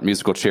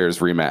musical chairs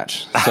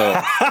rematch.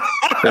 So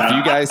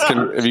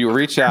if you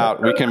reach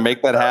out, we can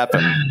make that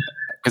happen.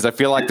 Because I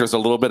feel like there's a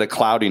little bit of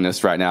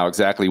cloudiness right now,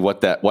 exactly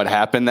what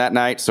happened that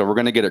night. So we're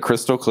going to get it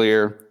crystal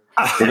clear.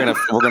 We're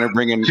gonna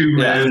bring in 2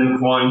 men,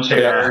 1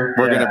 chair.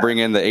 We're gonna bring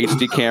in the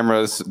HD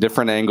cameras,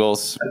 different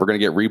angles. We're gonna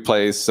get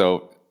replays.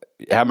 So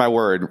have my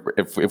word.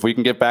 If we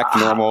can get back to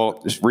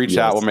normal, just reach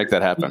out. We'll make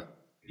that happen.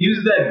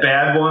 Use that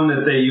bad one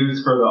that they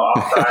use for the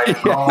offside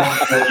call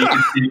that you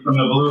can see from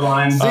the blue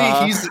line.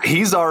 See,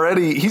 he's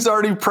already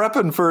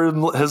prepping for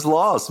his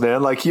loss,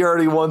 man. Like he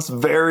already wants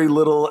very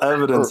little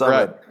evidence of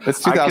it.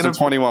 It's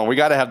 2021. We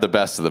got to have the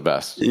best of the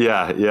best.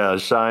 Yeah.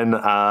 Shine,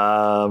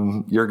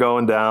 you're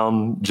going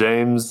down,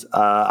 James.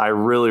 I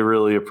really,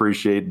 really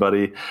appreciate,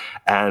 buddy.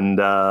 And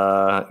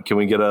can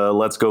we get a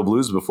Let's Go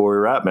Blues before we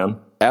wrap, man?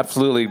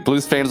 Absolutely.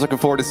 Blues fans looking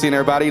forward to seeing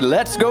everybody.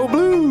 Let's go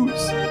Blues.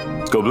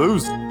 Let's go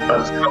Blues.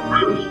 Let's go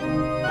Blues.